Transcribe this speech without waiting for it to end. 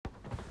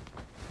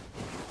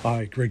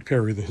Hi, Greg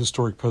Perry, the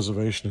historic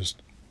preservationist.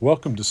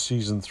 Welcome to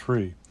Season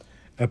 3,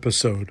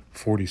 Episode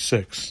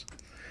 46.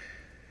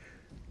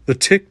 The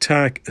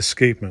tick-tack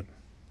escapement.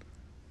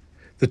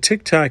 The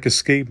tick-tack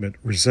escapement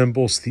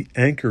resembles the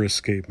anchor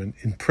escapement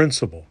in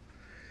principle,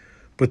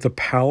 but the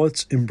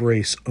pallets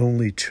embrace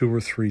only 2 or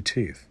 3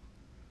 teeth.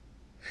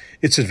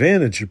 Its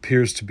advantage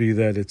appears to be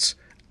that its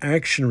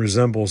action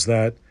resembles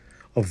that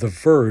of the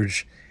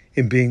verge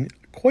in being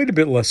quite a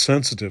bit less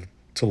sensitive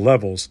to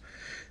levels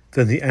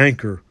than the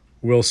anchor,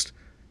 whilst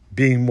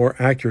being more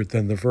accurate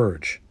than the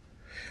verge,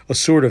 a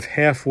sort of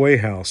halfway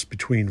house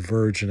between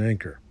verge and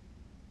anchor.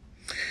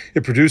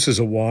 It produces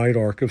a wide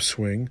arc of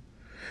swing,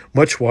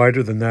 much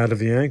wider than that of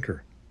the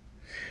anchor,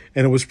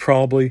 and it was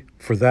probably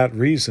for that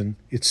reason,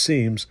 it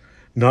seems,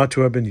 not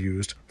to have been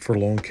used for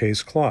long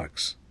case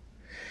clocks,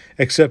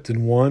 except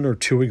in 1 or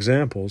 2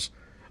 examples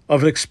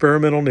of an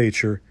experimental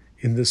nature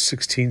in the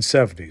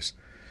 1670s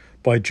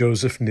by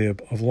Joseph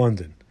Knibb of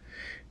London,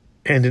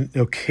 and in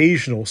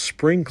occasional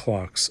spring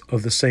clocks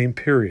of the same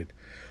period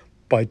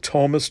by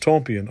Thomas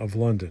Tompion of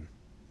London.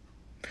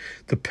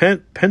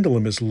 The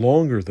pendulum is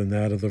longer than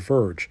that of the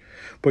verge,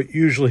 but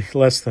usually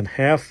less than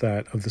half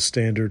that of the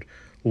standard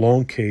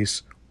long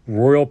case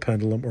royal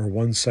pendulum or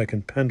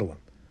 1-second pendulum.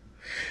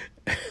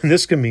 And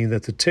this can mean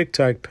that the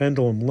tick-tack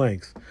pendulum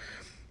length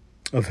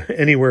of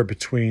anywhere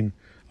between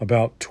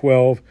about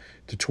 12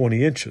 to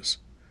 20 inches.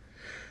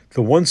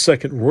 The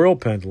 1-second royal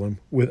pendulum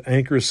with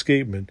anchor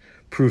escapement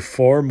proved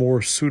far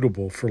more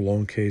suitable for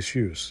long case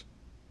use.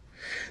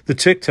 The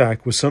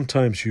tick-tack was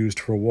sometimes used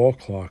for wall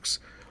clocks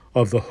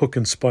of the hook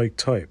and spike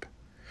type,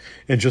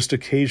 and just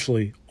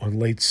occasionally on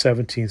late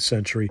 17th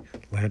century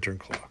lantern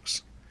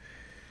clocks.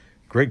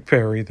 Greg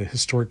Perry, the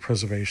historic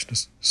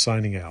preservationist,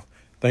 signing out.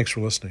 Thanks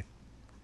for listening.